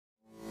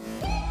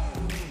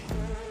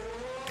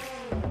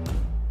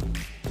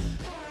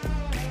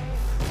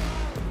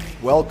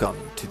Welcome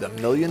to the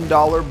Million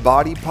Dollar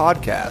Body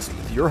Podcast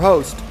with your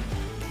host,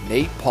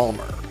 Nate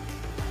Palmer.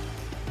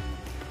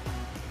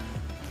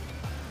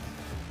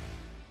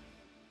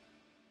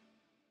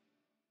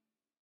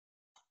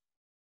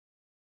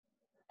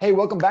 Hey,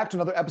 welcome back to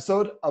another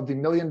episode of the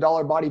Million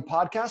Dollar Body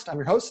Podcast. I'm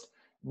your host,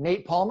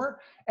 Nate Palmer.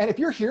 And if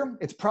you're here,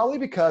 it's probably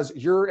because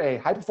you're a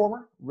high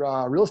performer,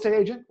 real estate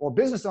agent, or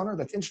business owner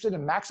that's interested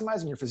in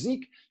maximizing your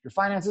physique, your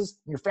finances,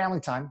 and your family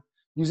time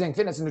using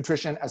fitness and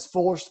nutrition as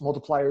force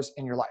multipliers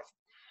in your life.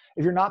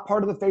 If you're not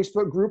part of the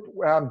Facebook group,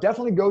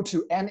 definitely go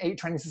to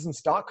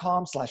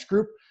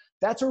n8trainingsystems.com/group.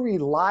 That's where we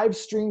live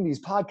stream these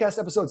podcast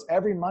episodes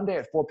every Monday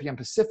at 4 p.m.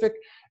 Pacific.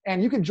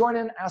 And you can join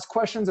in, ask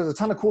questions. There's a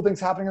ton of cool things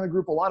happening in the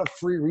group, a lot of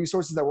free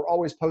resources that we're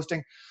always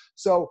posting.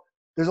 So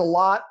there's a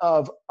lot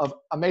of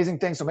amazing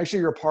things. So make sure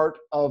you're a part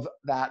of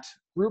that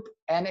group,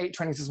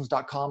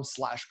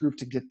 n8trainingsystems.com/group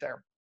to get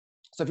there.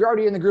 So if you're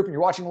already in the group and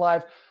you're watching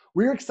live,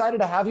 we're excited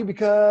to have you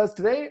because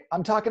today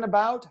I'm talking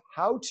about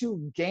how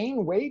to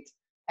gain weight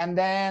and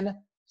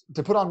then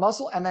to put on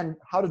muscle, and then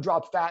how to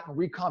drop fat and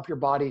recomp your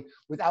body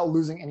without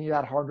losing any of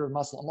that hard-earned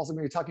muscle. I'm also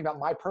going to be talking about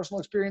my personal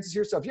experiences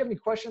here. So if you have any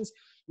questions,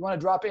 you want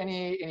to drop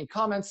any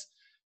comments,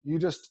 you're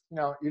just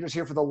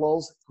here for the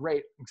lulz.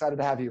 Great. I'm excited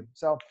to have you.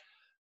 So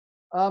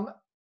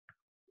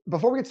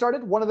before we get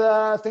started, one of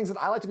the things that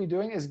I like to be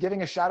doing is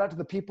giving a shout out to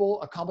the people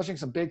accomplishing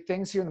some big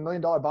things here in the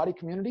Million Dollar Body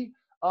community.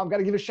 I've got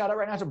to give a shout out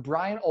right now to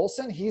Brian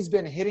Olson. He's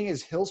been hitting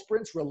his hill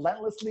sprints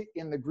relentlessly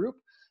in the group.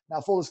 Now,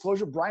 full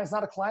disclosure, Brian's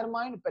not a client of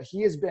mine, but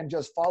he has been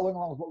just following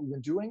along with what we've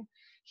been doing.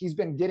 He's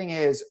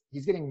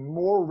getting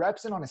more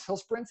reps in on his hill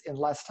sprints in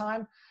less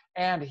time.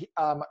 And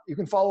you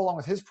can follow along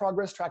with his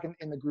progress tracking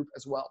in the group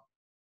as well.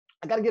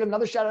 I got to give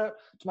another shout out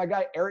to my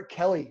guy, Eric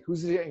Kelly,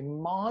 who's a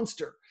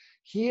monster.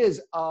 He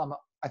is, I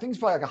think he's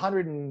probably like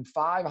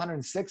 105,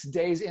 106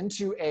 days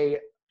into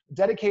a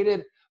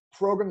dedicated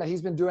program that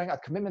he's been doing, a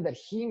commitment that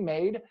he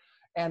made.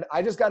 And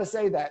I just got to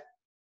say that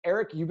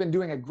Eric, you've been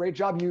doing a great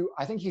job.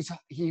 I think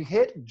he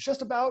hit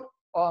just about,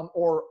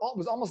 or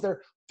was almost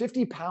there,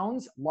 50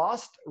 pounds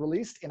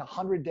released in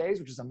 100 days,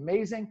 which is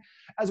amazing,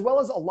 as well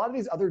as a lot of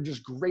these other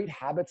just great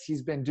habits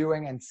he's been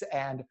doing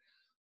and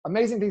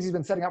amazing things he's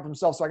been setting up for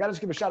himself. So I got to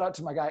just give a shout out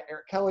to my guy,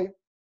 Eric Kelly,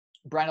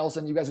 Brian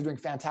Olson. You guys are doing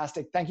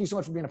fantastic. Thank you so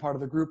much for being a part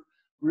of the group.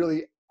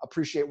 Really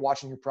appreciate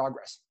watching your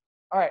progress.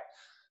 All right.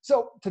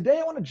 So today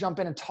I want to jump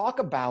in and talk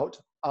about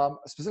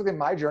specifically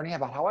my journey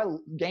about how I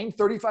gained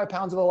 35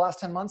 pounds over the last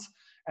 10 months.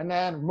 And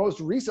then most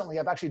recently,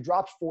 I've actually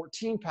dropped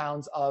 14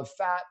 pounds of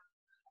fat.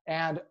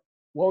 And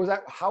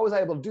how was I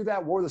able to do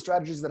that? What were the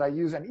strategies that I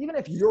use? And even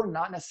if you're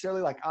not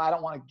necessarily like, I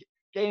don't want to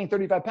gain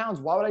 35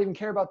 pounds, why would I even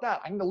care about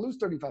that? I need to lose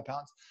 35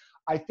 pounds.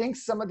 I think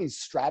some of these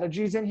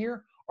strategies in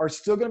here are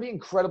still going to be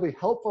incredibly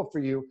helpful for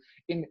you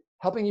in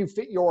helping you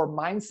fit your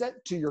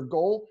mindset to your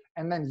goal,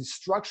 and then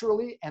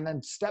structurally and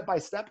then step by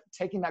step,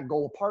 taking that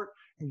goal apart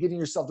and giving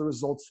yourself the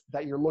results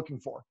that you're looking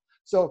for.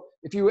 So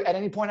if you at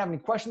any point have any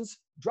questions,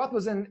 drop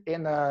those in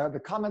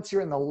the comments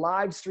here in the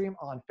live stream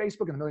on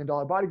Facebook in the Million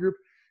Dollar Body Group.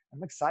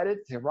 I'm excited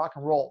to rock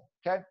and roll.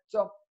 Okay,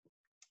 so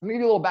let me give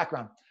you a little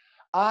background.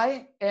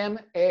 I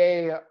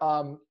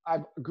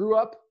grew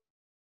up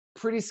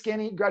pretty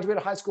skinny,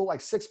 graduated high school like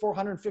 6'4",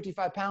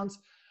 155 pounds.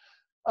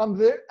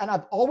 And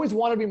I've always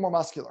wanted to be more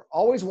muscular,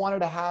 always wanted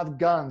to have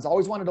guns,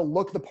 always wanted to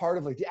look the part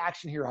of like the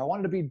action hero. I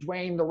wanted to be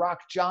Dwayne "The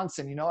Rock"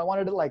 Johnson. I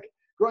wanted to, like,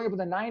 growing up in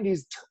the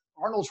 90s,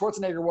 Arnold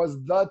Schwarzenegger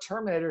was the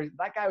Terminator.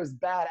 That guy was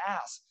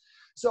badass.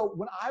 So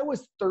when I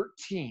was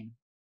 13,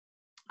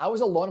 I was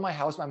alone in my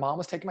house. My mom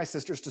was taking my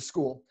sisters to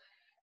school.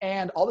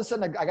 And all of a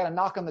sudden, I got a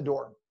knock on the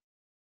door.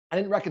 I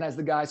didn't recognize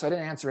the guy, so I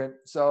didn't answer it.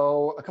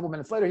 So a couple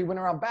minutes later, he went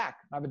around back.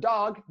 I have a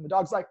dog, and the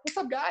dog's like, "What's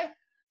up, guy?"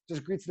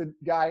 Just greets the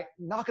guy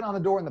knocking on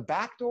the door in the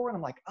back door. And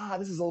I'm like,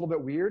 this is a little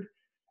bit weird.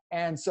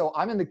 And so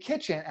I'm in the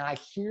kitchen, and I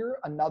hear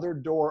another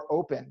door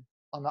open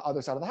on the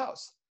other side of the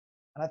house.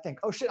 And I think,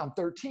 oh shit, I'm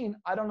 13.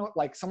 I don't know,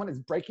 like someone is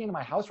breaking into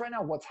my house right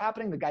now. What's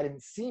happening? The guy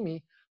didn't see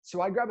me.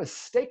 So I grab a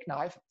steak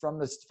knife from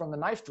the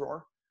knife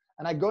drawer,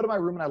 and I go to my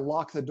room and I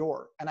lock the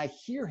door, and I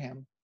hear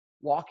him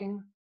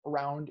walking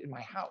around in my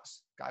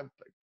house,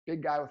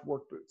 big guy with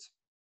work boots.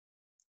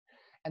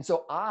 And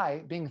so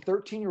I, being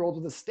 13-year-old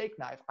with a steak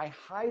knife, I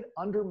hide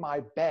under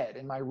my bed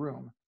in my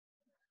room,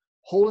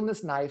 holding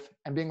this knife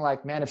and being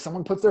like, man, if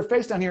someone puts their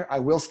face down here, I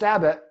will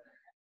stab it.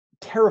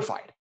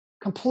 Terrified,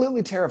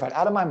 completely terrified,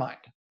 out of my mind.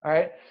 All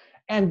right.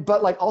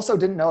 But like also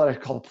didn't know that I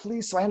could call the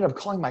police. So I ended up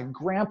calling my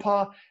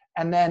grandpa.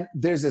 And then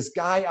there's this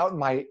guy out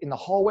in the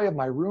hallway of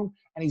my room,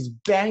 and he's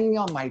banging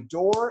on my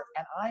door,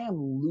 and I am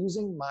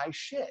losing my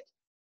shit.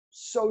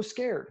 So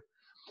scared.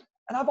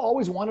 And I've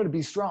always wanted to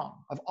be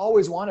strong. I've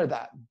always wanted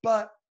that.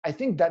 But I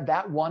think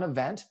that one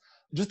event,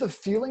 just the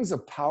feelings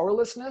of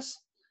powerlessness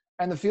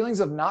and the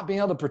feelings of not being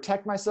able to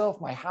protect myself,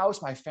 my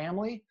house, my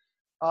family,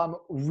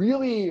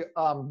 really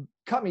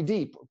cut me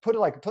deep. Put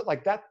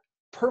like that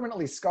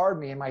permanently scarred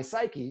me in my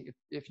psyche,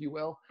 if you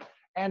will.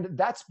 And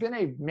that's been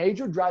a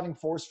major driving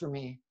force for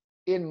me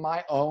in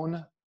my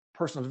own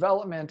personal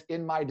development,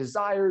 in my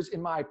desires,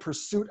 in my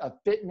pursuit of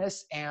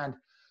fitness and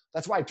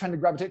That's why I tend to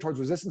gravitate towards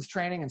resistance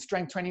training and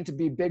strength training to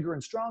be bigger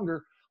and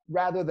stronger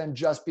rather than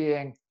just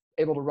being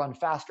able to run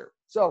faster.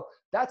 So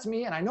that's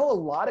me. And I know a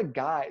lot of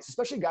guys,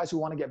 especially guys who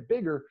want to get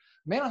bigger,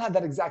 may not have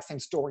that exact same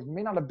story. You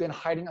may not have been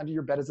hiding under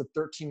your bed as a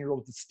 13-year-old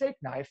with a steak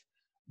knife,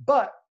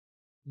 but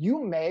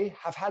you may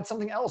have had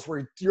something else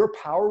where your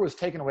power was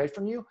taken away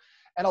from you.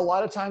 And a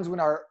lot of times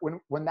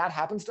when that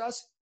happens to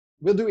us,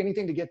 we'll do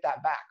anything to get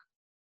that back.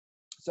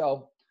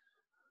 So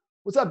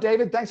what's up,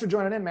 David? Thanks for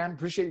joining in, man.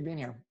 Appreciate you being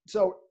here.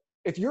 So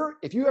if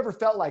you ever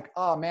felt like,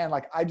 oh man,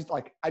 like I just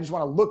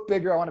want to look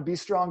bigger, I want to be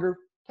stronger,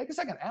 take a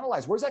second,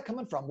 analyze, where's that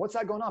coming from? What's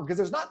that going on? Because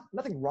there's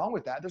nothing wrong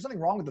with that. There's nothing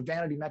wrong with the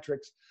vanity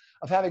metrics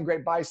of having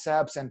great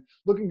biceps and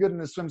looking good in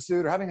a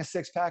swimsuit or having a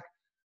six pack.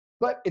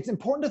 But it's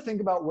important to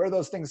think about where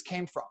those things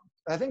came from.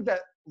 And I think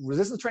that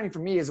resistance training for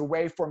me is a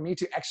way for me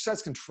to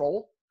exercise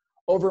control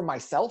over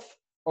myself,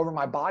 over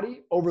my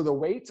body, over the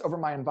weights, over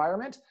my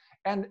environment.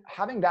 And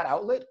having that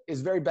outlet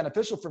is very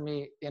beneficial for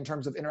me in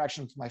terms of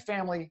interactions with my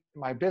family,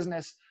 my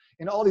business,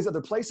 in all these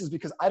other places,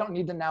 because I don't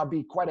need to now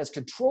be quite as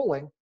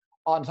controlling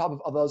on top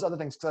of those other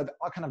things, because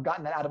I've kind of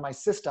gotten that out of my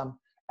system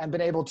and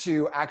been able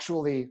to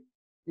actually,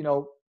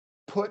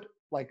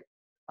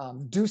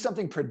 do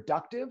something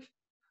productive,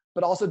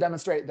 but also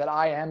demonstrate that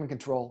I am in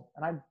control.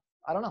 And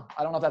I don't know.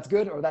 I don't know if that's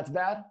good or that's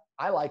bad.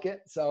 I like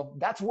it. So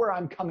that's where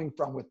I'm coming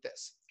from with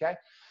this. Okay.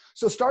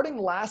 So starting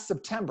last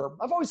September,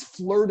 I've always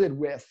flirted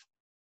with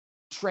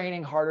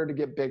training harder to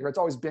get bigger. It's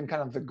always been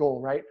kind of the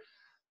goal, right?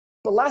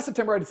 But last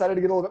September, I decided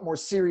to get a little bit more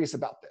serious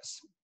about this.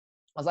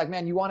 I was like,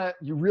 man, you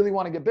really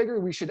want to get bigger?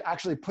 We should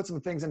actually put some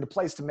things into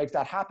place to make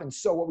that happen.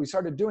 So what we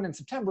started doing in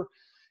September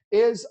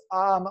is,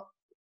 because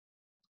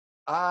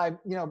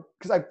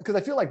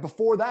I feel like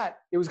before that,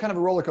 it was kind of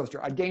a roller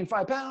coaster. I'd gain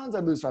 5 pounds,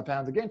 I'd lose 5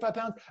 pounds, I'd gain 5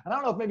 pounds. And I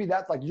don't know if maybe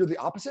that's like you're the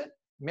opposite.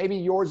 Maybe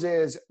yours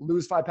is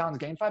lose 5 pounds,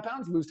 gain 5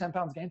 pounds, lose 10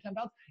 pounds, gain 10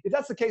 pounds. If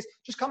that's the case,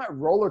 just comment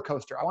roller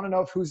coaster. I want to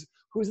know if who's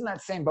in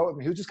that same boat with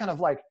me, who's just kind of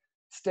like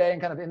staying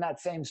kind of in that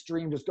same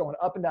stream, just going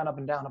up and down, up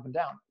and down, up and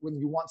down, when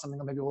you want something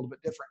maybe a little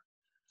bit different.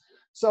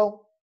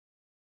 So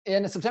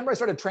in September, I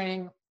started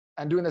training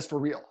and doing this for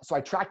real. So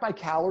I tracked my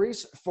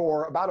calories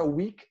for about a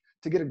week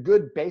to get a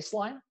good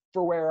baseline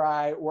for where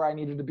I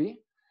needed to be.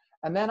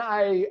 And then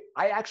I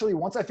actually,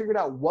 once I figured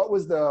out what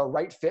was the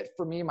right fit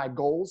for me, my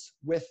goals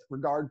with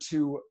regard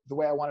to the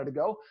way I wanted to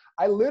go,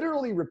 I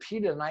literally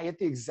repeated and I ate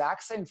the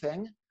exact same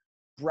thing,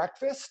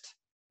 breakfast,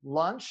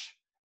 lunch,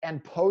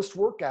 and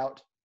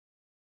post-workout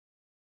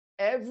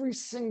every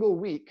single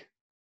week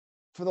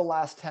for the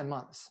last 10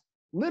 months.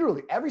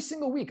 Literally every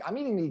single week, I'm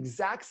eating the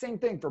exact same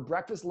thing for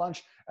breakfast,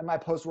 lunch, and my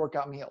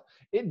post-workout meal.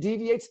 It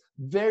deviates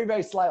very,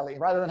 very slightly.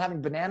 Rather than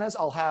having bananas,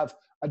 I'll have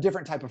a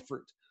different type of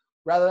fruit.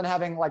 Rather than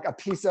having like a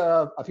piece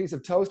of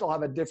toast, I'll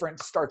have a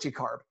different starchy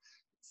carb.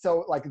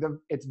 So like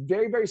it's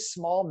very, very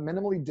small,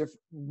 minimally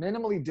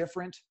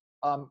different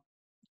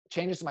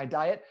changes to my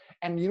diet.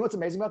 And you know what's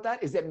amazing about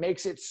that is it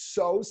makes it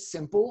so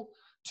simple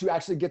to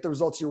actually get the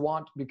results you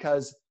want,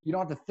 because you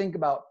don't have to think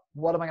about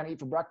what am I going to eat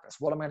for breakfast?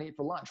 What am I going to eat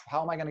for lunch?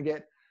 How am I going to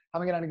get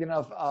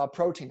enough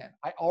protein in?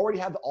 I already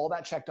have all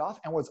that checked off.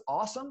 And what's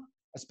awesome,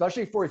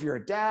 especially for if you're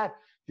a dad,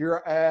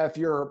 if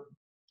you're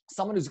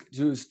someone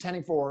who's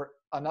tending for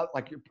another,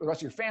 like the rest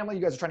of your family,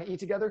 you guys are trying to eat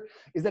together,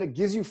 is that it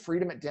gives you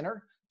freedom at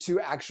dinner to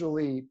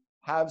actually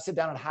sit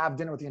down and have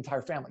dinner with the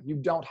entire family. You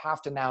don't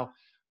have to now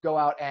go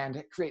out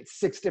and create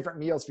 6 different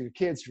meals for your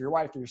kids, for your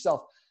wife, for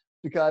yourself,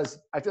 because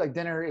I feel like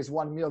dinner is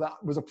one meal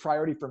that was a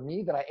priority for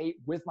me that I ate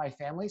with my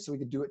family so we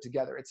could do it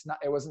together.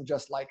 It wasn't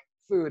just like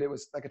food, it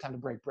was like a time to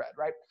break bread,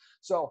 right?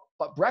 So,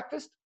 but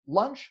breakfast,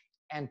 lunch,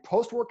 and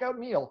post-workout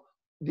meal,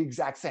 the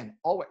exact same,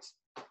 always.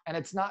 And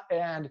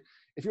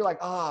if you're like,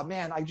 oh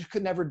man, I just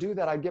could never do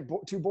that, I'd get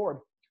too bored.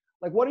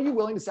 Like, what are you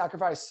willing to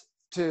sacrifice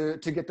to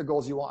get the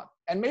goals you want?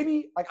 And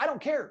maybe, like, I don't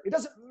care. It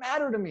doesn't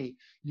matter to me.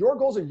 Your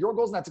goals are your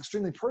goals, and that's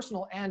extremely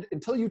personal. And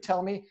until you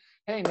tell me,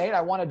 hey, Nate,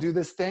 I want to do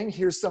this thing.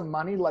 Here's some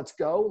money. Let's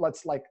go.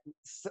 Let's like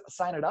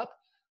sign it up.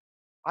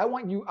 I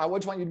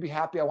just want you to be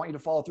happy. I want you to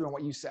follow through on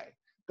what you say.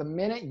 The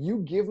minute you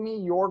give me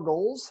your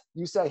goals,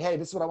 you say, hey,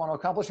 this is what I want to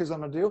accomplish. Here's what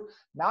I'm going to do.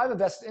 Now I have a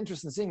vested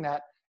interest in seeing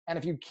that. And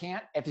if you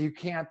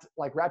can't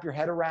like wrap your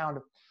head around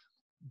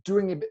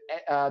doing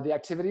the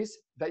activities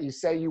that you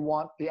say you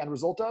want the end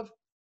result of,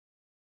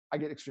 I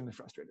get extremely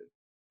frustrated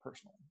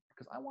personally,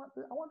 because I want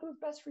what's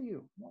best for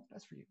you. I want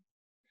what's best for you.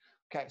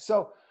 Okay,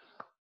 so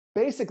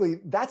basically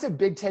that's a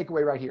big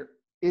takeaway right here,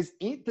 is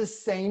eat the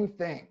same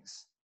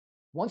things.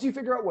 Once you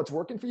figure out what's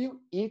working for you,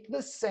 eat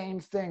the same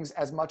things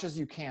as much as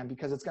you can,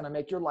 because it's going to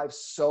make your life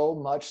so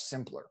much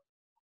simpler.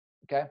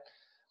 Okay,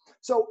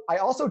 so I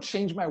also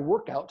changed my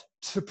workout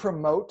to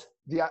promote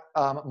the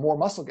more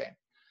muscle gain.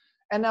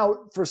 And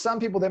now for some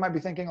people, they might be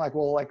thinking like,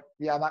 well, like,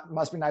 yeah, that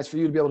must be nice for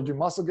you to be able to do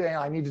muscle gain.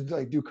 I need to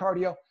like do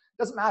cardio.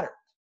 Doesn't matter.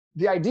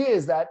 The idea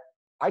is that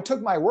I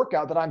took my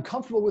workout that I'm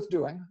comfortable with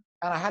doing,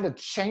 and I had to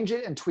change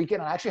it and tweak it.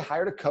 And I actually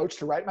hired a coach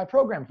to write my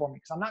program for me,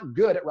 because I'm not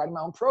good at writing my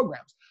own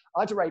programs.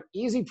 I like to write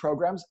easy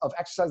programs of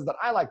exercises that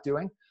I like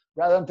doing,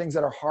 rather than things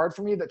that are hard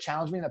for me, that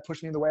challenge me, that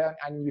push me the way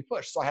I need to be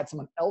pushed. So I had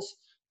someone else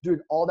doing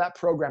all that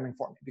programming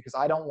for me because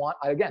I don't want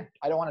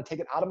to take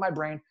it out of my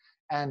brain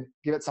and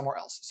give it somewhere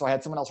else. So I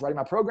had someone else writing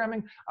my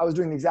programming. I was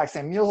doing the exact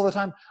same meals all the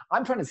time.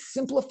 I'm trying to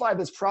simplify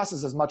this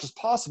process as much as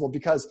possible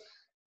because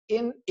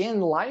in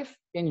life,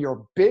 in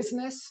your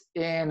business,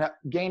 in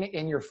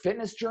your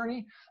fitness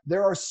journey,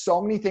 there are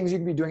so many things you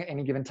can be doing at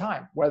any given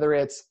time, whether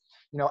it's,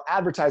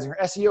 advertising or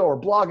SEO or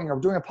blogging or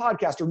doing a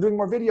podcast or doing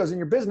more videos in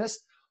your business.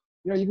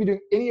 You can be doing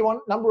any one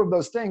number of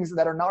those things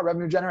that are not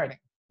revenue generating.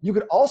 You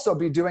could also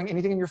be doing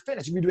anything in your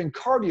fitness. You could be doing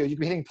cardio. You could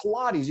be hitting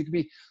Pilates. You could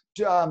be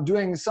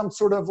doing some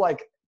sort of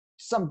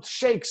some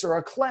shakes or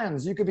a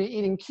cleanse. You could be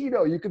eating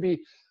keto. You could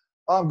be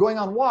going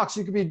on walks.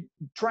 You could be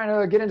trying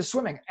to get into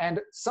swimming. And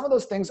some of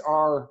those things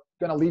are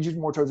going to lead you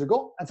more towards your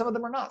goal. And some of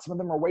them are not. Some of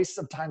them are wastes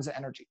of time and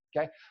energy.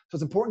 Okay. So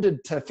it's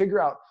important to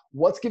figure out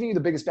what's giving you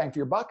the biggest bang for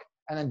your buck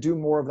and then do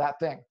more of that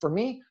thing. For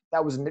me,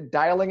 that was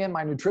dialing in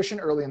my nutrition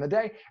early in the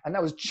day. And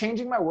that was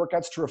changing my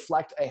workouts to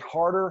reflect a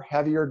harder,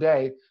 heavier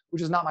day,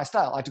 which is not my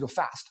style. I like to go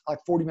fast. I like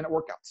 40-minute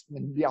workouts and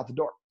then be out the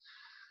door.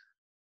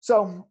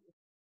 So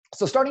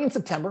starting in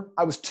September,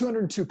 I was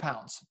 202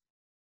 pounds.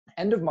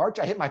 End of March,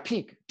 I hit my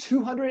peak,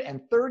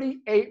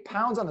 238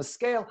 pounds on the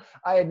scale.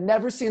 I had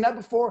never seen that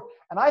before,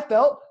 and I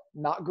felt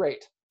not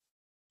great.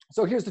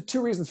 So here's the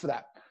two reasons for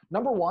that.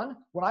 Number one,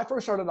 when I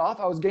first started off,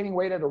 I was gaining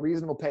weight at a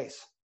reasonable pace.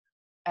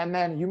 And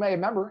then you may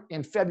remember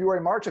in February,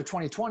 March of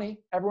 2020,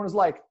 everyone was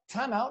like,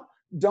 time out,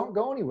 don't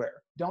go anywhere,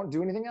 don't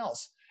do anything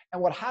else.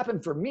 And what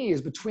happened for me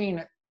is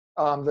between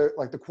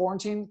the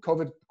quarantine,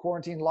 COVID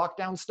quarantine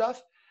lockdown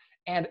stuff,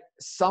 and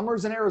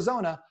summers in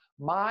Arizona,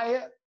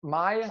 my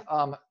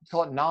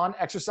call it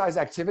non-exercise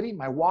activity,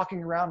 my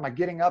walking around, my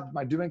getting up,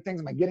 my doing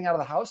things, my getting out of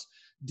the house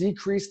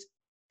decreased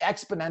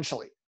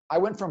exponentially. I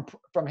went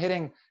from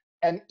hitting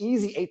an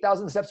easy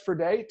 8,000 steps per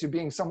day to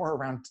being somewhere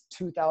around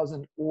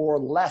 2,000 or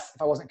less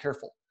if I wasn't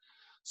careful.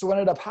 So what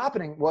ended up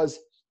happening was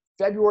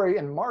February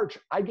and March,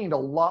 I gained a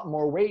lot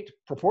more weight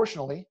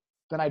proportionally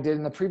than I did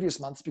in the previous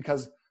months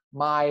because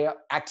my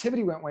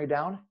activity went way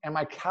down and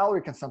my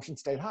calorie consumption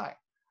stayed high.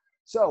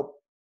 So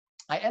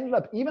I ended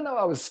up, even though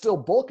I was still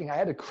bulking, I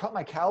had to cut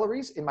my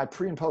calories in my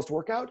pre and post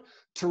workout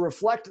to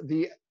reflect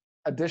the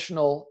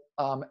additional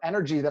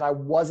energy that I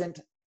wasn't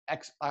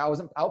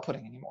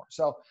outputting anymore.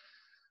 So,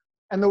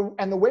 and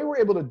the way we're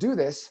able to do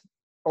this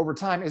over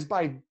time is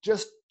by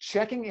just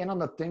checking in on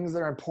the things that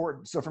are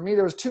important. So for me,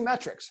 there was two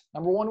metrics.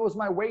 Number one was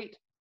my weight,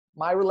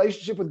 my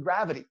relationship with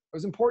gravity. It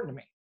was important to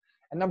me.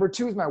 And number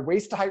two is my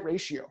waist to height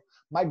ratio.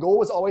 My goal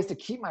was always to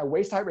keep my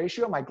waist to height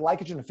ratio, my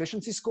glycogen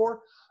efficiency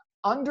score,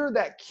 under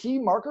that key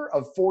marker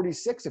of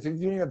 46. If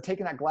you have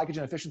taken that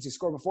glycogen efficiency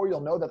score before,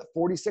 you'll know that the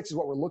 46 is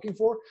what we're looking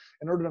for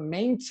in order to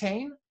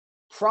maintain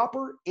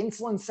proper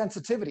insulin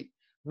sensitivity,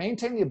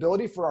 maintain the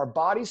ability for our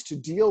bodies to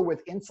deal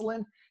with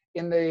insulin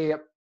in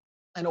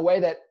a way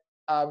that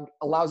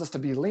allows us to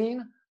be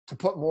lean, to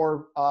put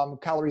more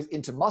calories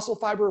into muscle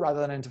fiber rather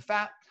than into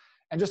fat,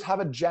 and just have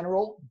a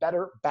general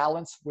better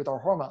balance with our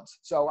hormones.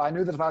 So I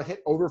knew that if I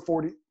hit over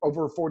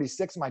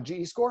 46 my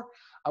GE score,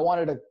 I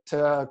wanted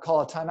to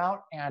call a timeout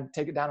and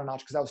take it down a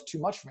notch because that was too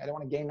much for me. I didn't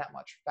want to gain that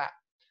much fat.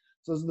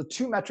 So those are the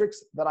two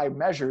metrics that I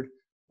measured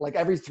like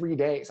every 3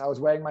 days. I was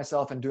weighing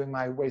myself and doing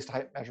my waist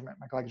height measurement,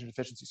 my glycogen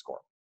efficiency score.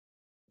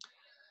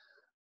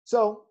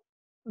 So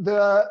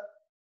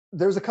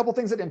there's a couple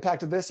things that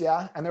impacted this,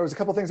 yeah, and there was a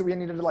couple things that we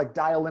needed to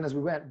dial in as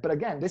we went. But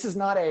again, this is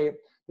not a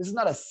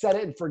set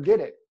it and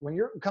forget it. When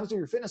it comes to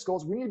your fitness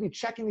goals, we need to be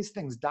checking these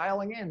things,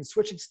 dialing in,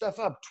 switching stuff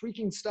up,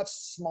 tweaking stuff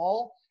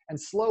small and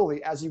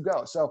slowly as you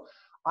go. So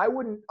I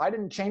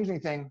didn't change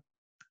anything.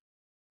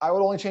 I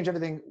would only change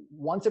everything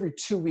once every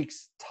 2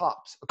 weeks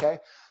tops. Okay.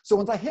 So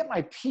once I hit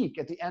my peak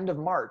at the end of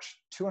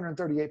March,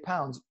 238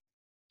 pounds,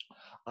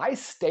 I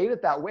stayed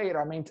at that weight.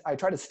 I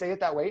tried to stay at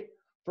that weight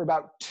for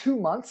about 2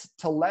 months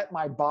to let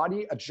my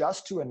body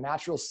adjust to a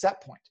natural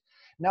set point.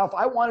 Now, if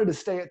I wanted to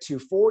stay at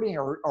 240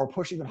 or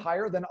push even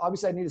higher, then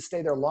obviously I need to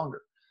stay there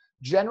longer.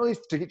 Generally,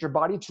 to get your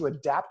body to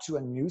adapt to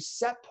a new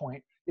set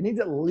point, it needs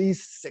at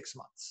least 6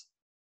 months.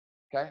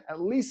 Okay,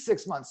 at least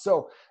 6 months.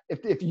 So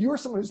if you're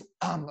someone who's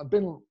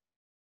been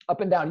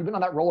up and down, you've been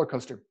on that roller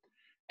coaster,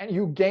 and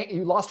you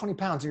lost 20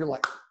 pounds, and you're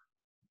like,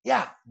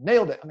 yeah,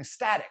 nailed it, I'm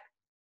ecstatic.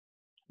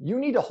 You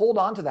need to hold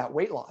on to that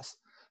weight loss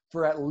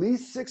for at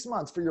least 6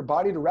 months for your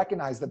body to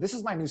recognize that this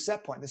is my new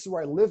set point. This is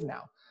where I live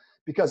now.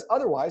 Because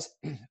otherwise,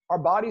 our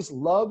bodies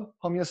love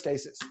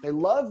homeostasis. They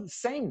love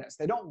sameness.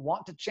 They don't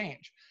want to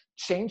change.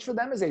 Change for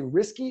them is a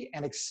risky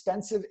and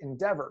expensive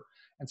endeavor.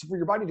 And so for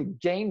your body to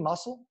gain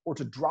muscle or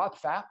to drop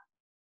fat,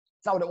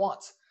 it's not what it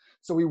wants.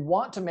 So we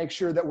want to make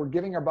sure that we're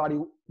giving our body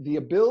the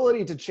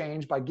ability to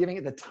change by giving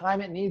it the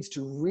time it needs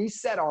to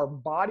reset our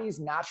body's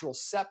natural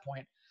set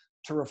point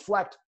to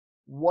reflect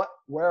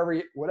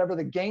whatever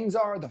the gains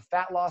are, the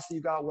fat loss that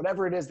you got,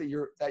 whatever it is that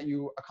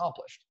you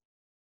accomplished.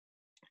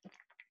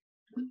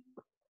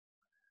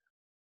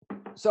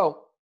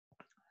 So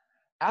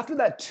after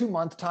that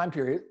 2-month time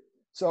period,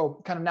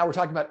 so kind of now we're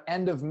talking about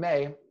end of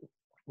May,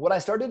 what I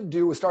started to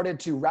do was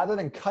rather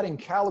than cutting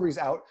calories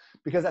out,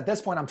 because at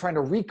this point I'm trying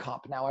to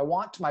recomp now, I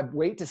want my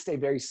weight to stay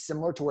very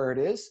similar to where it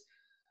is.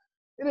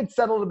 it had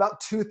settled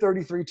about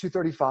 233,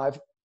 235.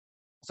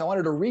 So I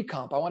wanted to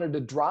recomp. I wanted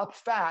to drop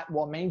fat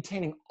while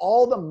maintaining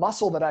all the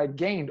muscle that I had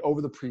gained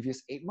over the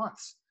previous 8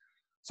 months.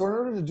 So in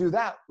order to do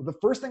that, the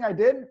first thing I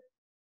did,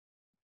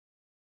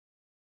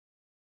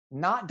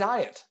 not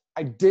diet.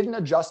 I didn't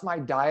adjust my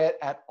diet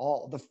at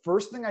all. The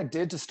first thing I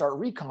did to start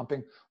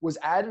recomping was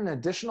add an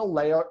additional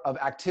layer of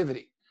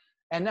activity.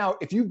 And now,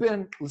 if you've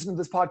been listening to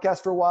this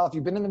podcast for a while, if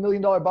you've been in the $1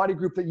 Million Body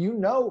Group, that you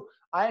know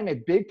I am a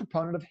big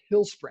proponent of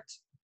hill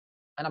sprints.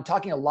 And I'm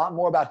talking a lot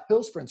more about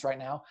hill sprints right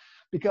now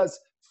because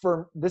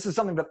this is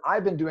something that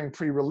I've been doing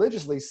pretty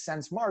religiously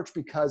since March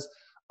because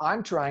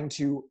I'm trying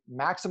to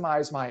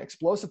maximize my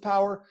explosive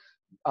power,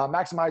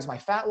 maximize my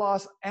fat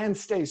loss, and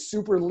stay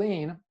super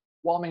lean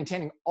while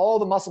maintaining all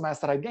the muscle mass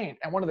that I gained.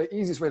 And one of the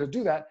easiest way to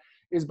do that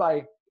is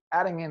by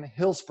adding in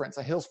hill sprints,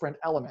 a hill sprint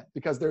element,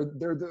 because they're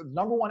the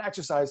number one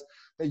exercise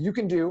that you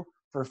can do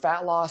for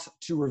fat loss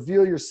to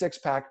reveal your six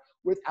pack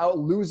without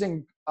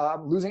losing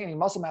any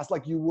muscle mass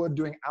like you would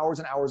doing hours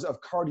and hours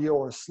of cardio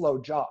or a slow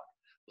jog.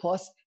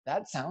 Plus,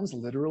 that sounds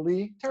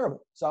literally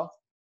terrible. So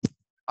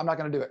I'm not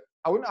going to do it.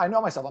 I know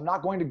myself. I'm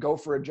not going to go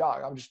for a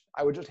jog.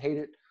 I would just hate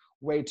it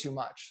way too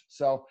much.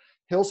 So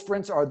hill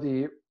sprints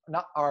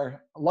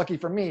are lucky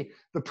for me,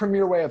 the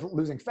premier way of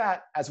losing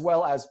fat, as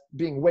well as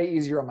being way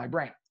easier on my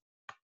brain.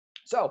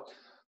 So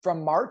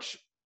from March,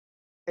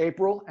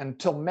 April,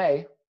 until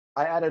May,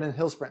 I added in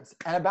hill sprints.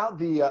 And about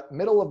the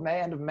middle of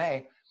May, end of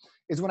May,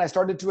 is when I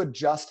started to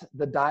adjust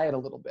the diet a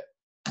little bit.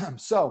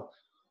 So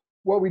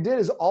what we did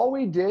is all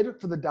we did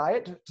for the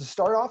diet to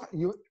start off,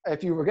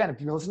 if you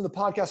listen to the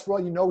podcast for a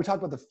while, you know we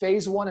talked about the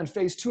phase 1 and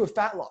phase 2 of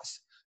fat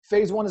loss.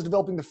 Phase 1 is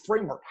developing the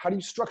framework. How do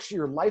you structure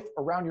your life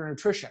around your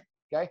nutrition?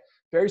 Okay,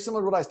 very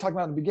similar to what I was talking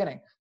about in the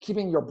beginning.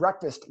 Keeping your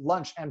breakfast,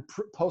 lunch, and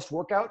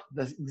post-workout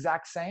the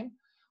exact same.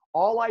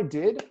 All I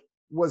did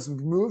was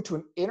move to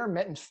an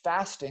intermittent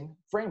fasting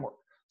framework.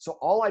 So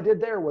all I did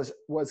there was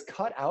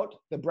cut out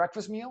the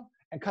breakfast meal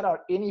and cut out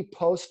any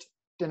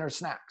post-dinner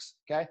snacks.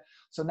 Okay,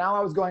 so now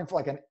I was going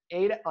for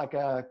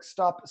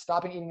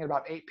stopping eating at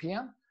about 8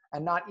 p.m.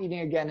 and not eating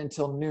again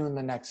until noon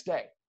the next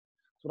day.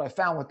 So what I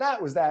found with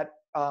that was that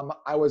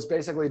I was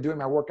basically doing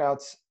my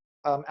workouts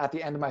at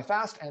the end of my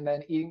fast and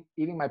then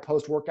eating my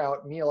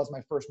post-workout meal as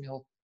my first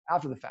meal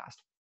after the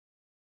fast.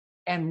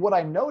 And what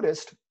I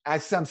noticed,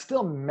 as I'm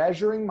still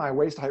measuring my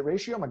waist-to-height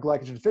ratio, my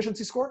glycogen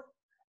efficiency score,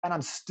 and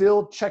I'm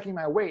still checking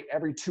my weight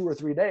every 2 or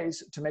 3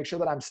 days to make sure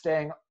that I'm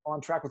staying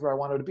on track with where I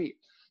wanted to be.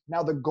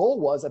 Now, the goal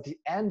was at the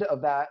end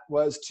of that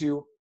was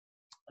to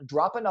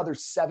drop another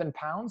 7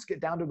 pounds,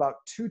 get down to about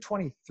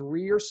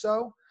 223 or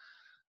so,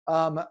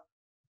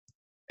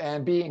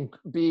 and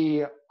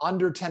be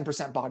under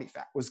 10% body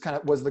fat was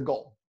the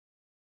goal.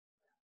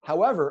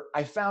 However,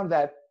 I found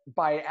that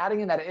by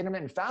adding in that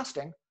intermittent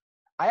fasting,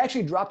 I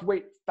actually dropped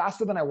weight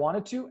faster than I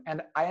wanted to,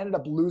 and I ended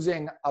up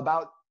losing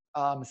about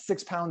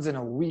 6 pounds in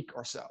a week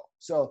or so.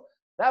 So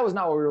that was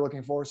not what we were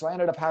looking for. So I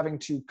ended up having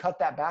to cut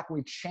that back.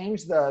 We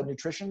changed the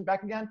nutrition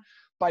back again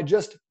by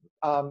just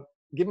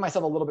giving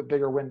myself a little bit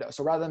bigger window.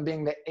 So rather than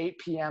being the 8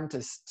 p.m.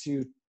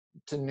 to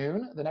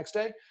noon the next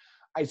day,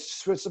 I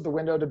switched up the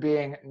window to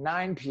being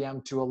 9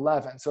 p.m. to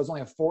 11. So it's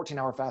only a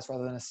 14-hour fast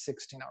rather than a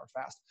 16-hour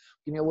fast.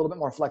 Give me a little bit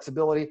more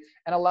flexibility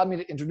and allowed me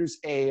to introduce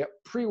a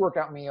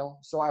pre-workout meal.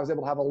 So I was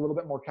able to have a little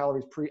bit more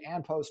calories pre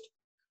and post.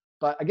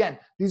 But again,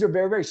 these are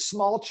very, very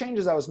small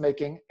changes I was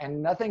making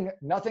and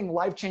nothing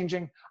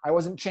life-changing. I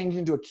wasn't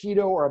changing to a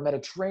keto or a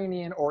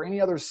Mediterranean or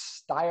any other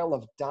style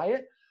of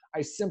diet.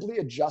 I simply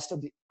adjusted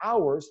the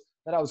hours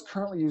that I was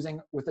currently using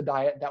with the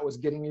diet that was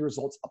getting me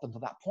results up until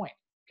that point.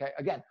 Okay,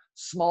 again,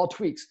 small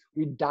tweaks.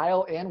 We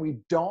dial in, we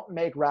don't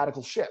make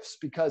radical shifts,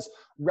 because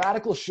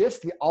radical shifts,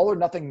 the all or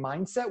nothing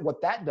mindset,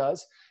 what that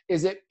does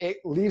is it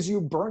leaves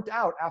you burnt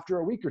out after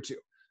a week or two.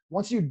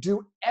 Once you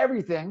do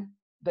everything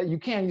that you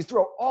can, you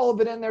throw all of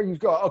it in there, you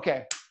go,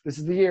 okay, this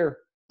is the year.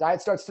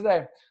 Diet starts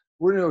today.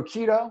 We're gonna do a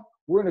keto.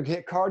 We're gonna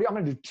hit cardio. I'm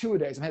gonna do 2 a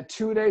days. I'm gonna hit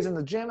 2 days in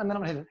the gym, and then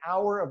I'm gonna hit an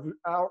hour of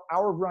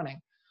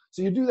running.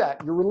 So you do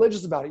that. You're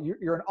religious about it.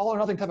 You're an all or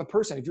nothing type of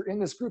person. If you're in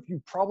this group,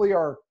 you probably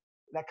are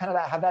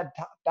have that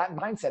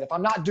mindset. If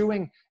I'm not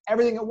doing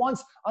everything at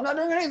once, I'm not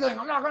doing anything.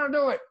 I'm not gonna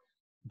do it.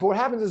 But what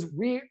happens is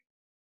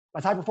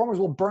as high performers,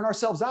 will burn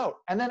ourselves out.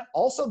 And then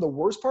also the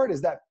worst part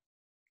is that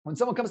when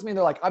someone comes to me and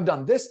they're like, I've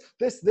done this,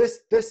 and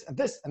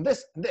this, and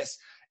this,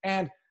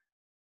 and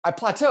I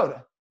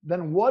plateaued,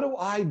 then what do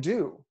I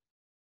do?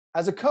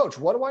 As a coach,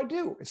 what do I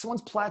do? If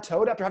someone's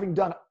plateaued after having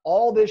done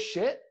all this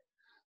shit,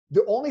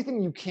 the only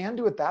thing you can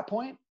do at that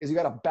point is you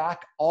got to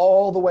back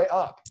all the way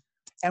up.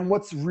 And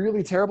what's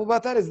really terrible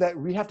about that is that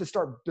we have to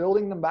start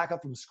building them back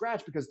up from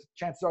scratch, because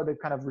chances are they've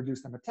kind of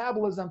reduced their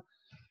metabolism,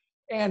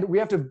 and we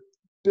have to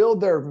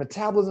build their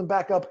metabolism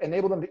back up,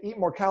 enable them to eat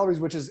more calories,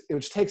 which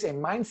takes a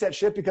mindset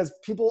shift, because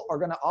people are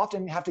going to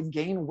often have to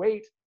gain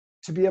weight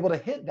to be able to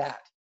hit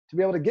that, to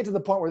be able to get to the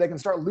point where they can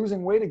start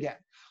losing weight again.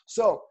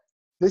 So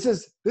this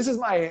is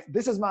my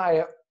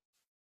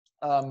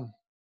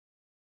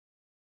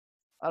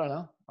I don't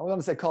know. I was going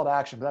to say call to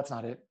action, but that's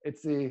not it.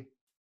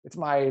 It's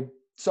my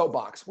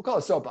soapbox. We'll call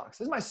it soapbox.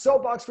 This is my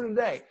soapbox for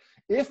today,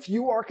 If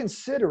you are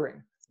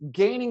considering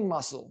gaining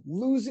muscle,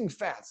 losing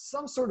fat,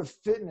 some sort of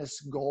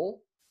fitness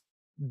goal,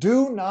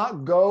 do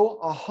not go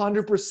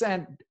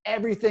 100%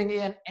 everything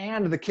in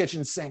and the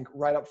kitchen sink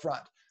right up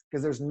front,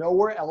 because there's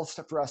nowhere else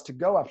for us to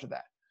go after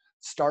that.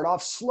 Start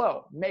off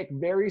slow, make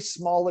very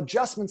small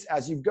adjustments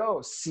as you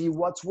go, see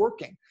what's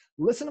working.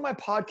 Listen to my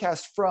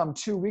podcast from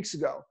 2 weeks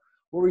ago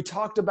where we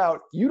talked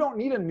about you don't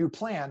need a new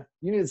plan,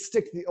 you need to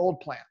stick to the old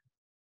plan.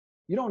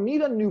 You don't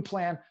need a new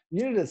plan,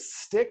 you need to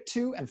stick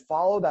to and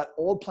follow that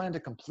old plan to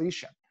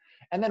completion.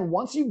 And then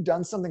once you've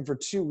done something for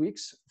 2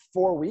 weeks,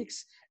 4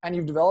 weeks, and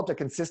you've developed a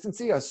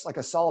consistency, like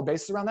a solid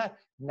basis around that,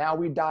 now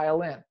we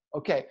dial in.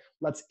 Okay,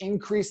 let's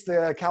increase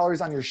the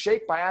calories on your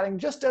shake by adding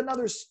just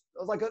another,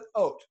 like an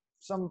oat,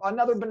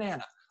 another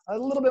banana, a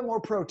little bit more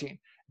protein.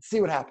 See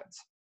what happens.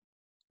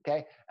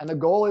 Okay, and the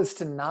goal is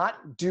to not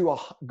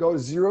go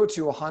 0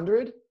 to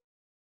 100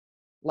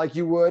 like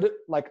you would,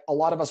 like a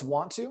lot of us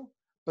want to,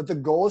 but the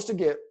goal is to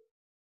get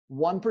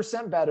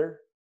 1% better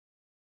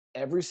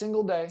every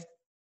single day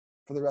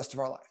for the rest of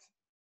our life.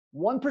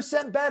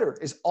 1% better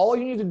is all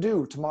you need to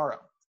do tomorrow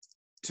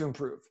to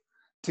improve,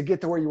 to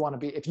get to where you want to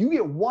be. If you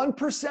get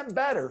 1%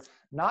 better,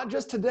 not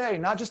just today,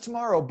 not just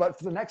tomorrow, but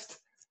for the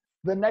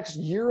next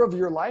year of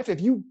your life,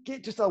 if you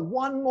get just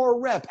one more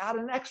rep, add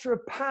an extra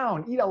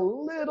pound, eat a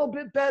little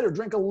bit better,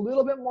 drink a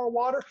little bit more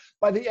water,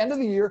 by the end of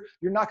the year,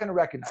 you're not going to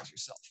recognize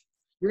yourself.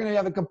 You're going to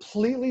have a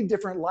completely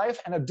different life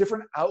and a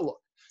different outlook.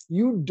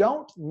 You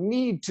don't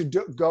need to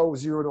go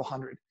 0 to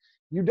 100.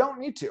 You don't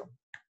need to.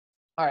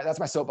 All right, that's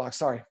my soapbox.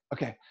 Sorry.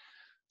 Okay.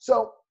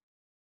 So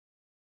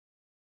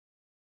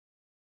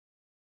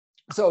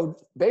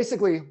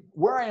basically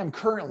where I am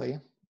currently,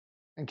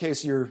 in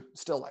case you're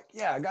still like,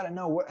 yeah, I got to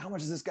know how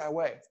much does this guy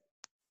weigh?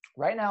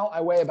 Right now I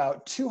weigh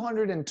about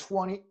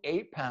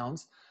 228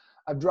 pounds.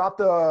 I've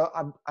dropped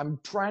I'm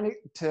trying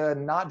to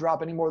not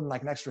drop any more than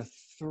like an extra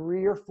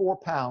 3 or 4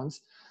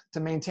 pounds to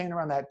maintain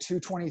around that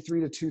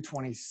 223 to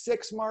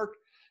 226 mark,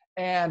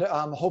 and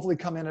hopefully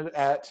come in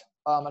at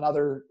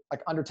another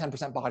like under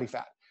 10% body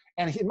fat.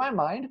 And in my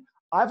mind,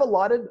 I've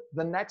allotted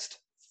the next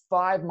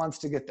 5 months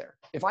to get there.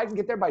 If I can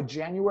get there by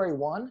January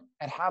 1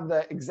 and have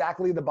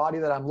exactly the body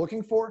that I'm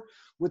looking for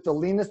with the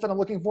leanness that I'm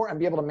looking for and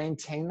be able to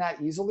maintain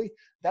that easily,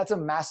 that's a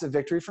massive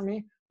victory for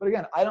me. But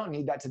again, I don't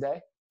need that today.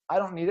 I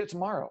don't need it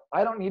tomorrow.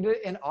 I don't need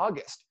it in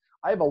August.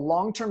 I have a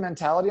long-term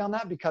mentality on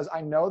that because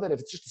I know that if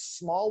it's just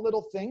small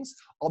little things,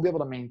 I'll be able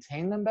to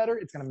maintain them better.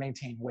 It's going to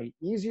maintain weight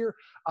easier.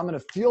 I'm going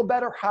to feel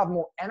better, have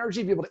more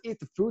energy, be able to eat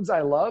the foods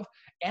I love,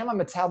 and my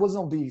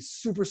metabolism will be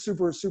super,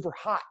 super, super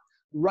hot,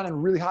 running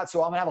really hot.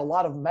 So I'm going to have a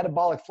lot of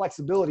metabolic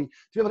flexibility to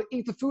be able to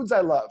eat the foods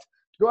I love,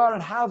 to go out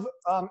and have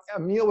a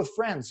meal with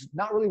friends,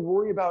 not really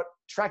worry about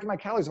tracking my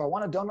calories. If I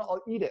want a donut,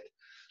 I'll eat it.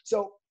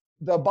 So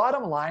the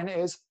bottom line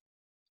is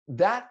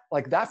that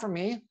for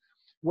me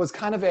was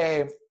kind of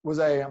a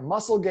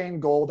muscle gain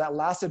goal that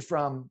lasted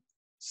from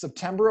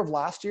September of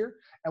last year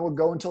and will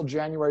go until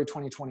January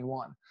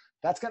 2021.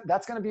 That's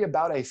going to be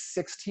about a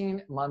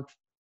 16-month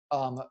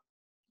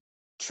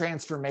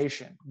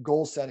transformation,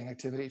 goal setting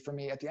activity for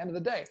me at the end of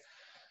the day.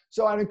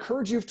 So I'd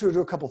encourage you to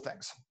do a couple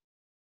things.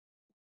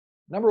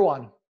 Number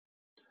one,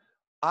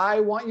 I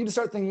want you to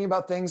start thinking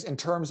about things in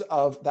terms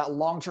of that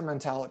long-term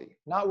mentality,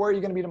 not where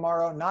you're going to be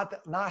tomorrow,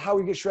 not how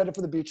we get shredded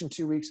for the beach in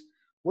 2 weeks.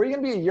 Where are you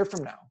going to be a year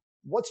from now?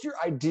 What's your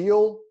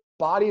ideal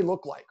body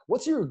look like?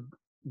 What's your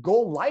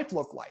goal life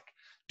look like?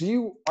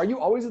 Are you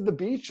always at the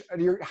beach?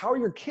 How are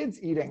your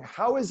kids eating?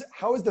 How is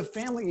the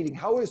family eating?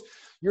 How is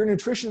your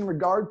nutrition in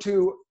regard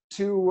to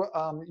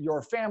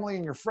your family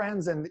and your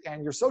friends and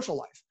your social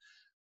life?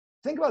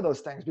 Think about those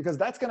things because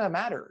that's going to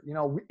matter. You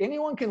know,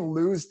 anyone can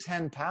lose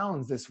 10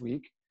 pounds this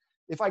week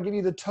if I give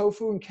you the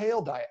tofu and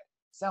kale diet.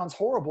 Sounds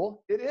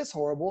horrible. It is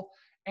horrible.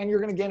 And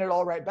you're going to gain it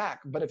all right back.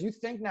 But if you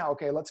think now,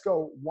 okay, let's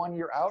go 1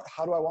 year out.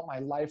 How do I want my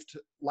life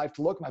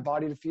to look, my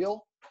body to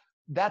feel?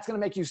 That's going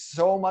to make you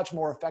so much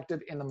more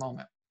effective in the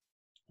moment.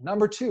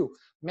 Number two,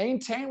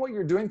 maintain what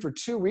you're doing for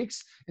 2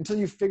 weeks until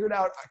you've figured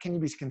out, can you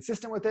be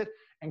consistent with it?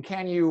 And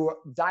can you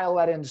dial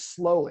that in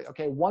slowly?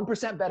 Okay,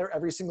 1% better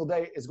every single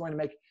day is going to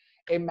make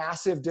a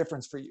massive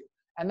difference for you.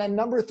 And then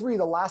number three,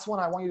 the last one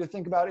I want you to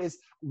think about is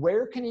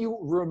where can you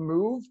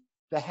remove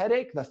the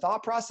headache, the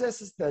thought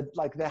processes, the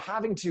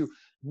having to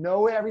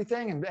know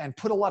everything and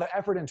put a lot of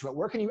effort into it.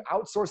 Where can you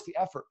outsource the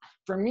effort?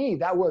 For me,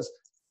 that was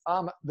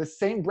the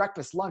same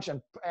breakfast, lunch,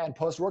 and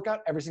post-workout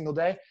every single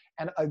day.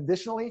 And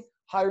additionally,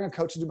 hiring a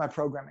coach to do my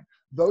programming.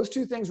 Those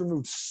two things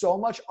removed so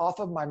much off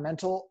of my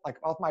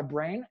off my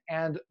brain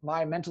and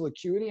my mental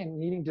acuity and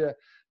needing to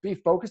be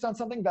focused on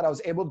something that I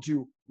was able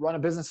to run a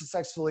business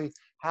successfully,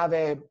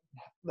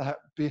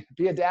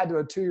 be a dad to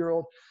a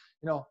 2-year-old,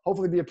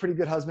 hopefully be a pretty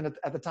good husband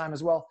at the time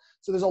as well.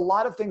 So there's a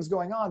lot of things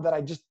going on that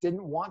I just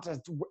didn't want to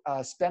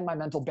spend my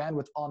mental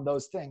bandwidth on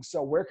those things.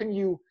 So where can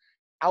you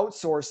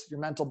outsource your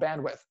mental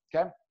bandwidth?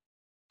 Okay.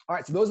 All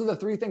right. So those are the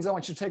 3 things I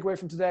want you to take away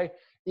from today.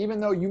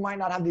 Even though you might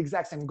not have the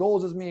exact same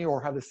goals as me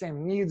or have the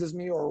same needs as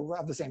me or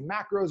have the same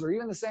macros or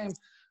even the same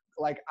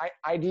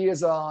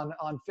ideas on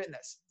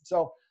fitness.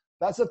 So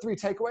that's the 3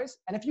 takeaways.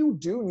 And if you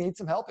do need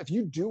some help, if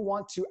you do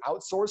want to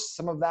outsource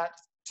some of that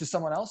to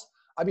someone else,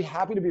 I'd be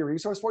happy to be a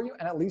resource for you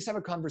and at least have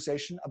a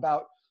conversation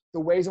about the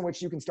ways in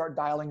which you can start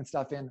dialing and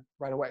stuff in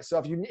right away. So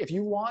if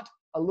you want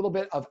a little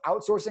bit of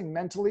outsourcing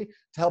mentally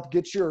to help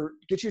get you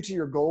to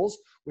your goals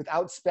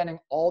without spending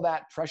all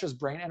that precious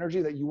brain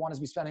energy that you want to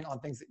be spending on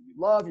things that you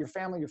love, your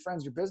family, your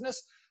friends, your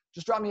business,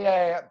 just drop me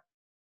a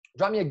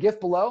gift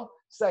below.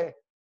 Say,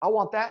 I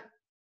want that.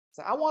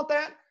 Say, I want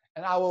that.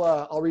 And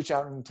I'll reach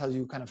out and tell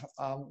you kind of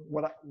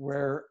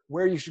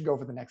where you should go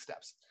for the next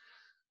steps.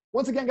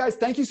 Once again, guys,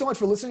 thank you so much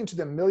for listening to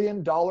the $1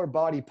 Million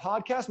Body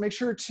Podcast. Make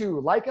sure to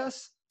like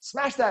us,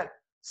 smash that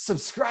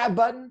subscribe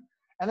button.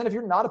 And then if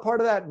you're not a part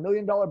of that $1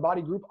 Million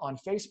Body group on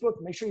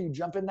Facebook, make sure you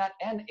jump in that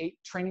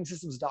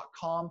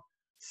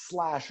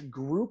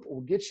n8trainingsystems.com/group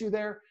will get you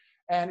there.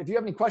 And if you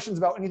have any questions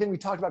about anything we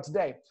talked about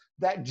today,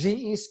 that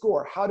GE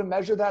score, how to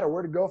measure that or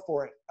where to go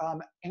for it,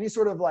 any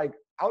sort of like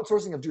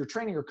outsourcing of your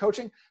training or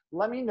coaching,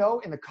 let me know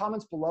in the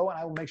comments below and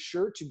I will make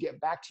sure to get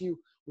back to you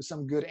with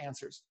some good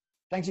answers.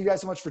 Thank you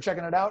guys so much for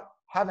checking it out.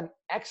 Have an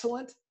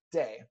excellent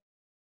day.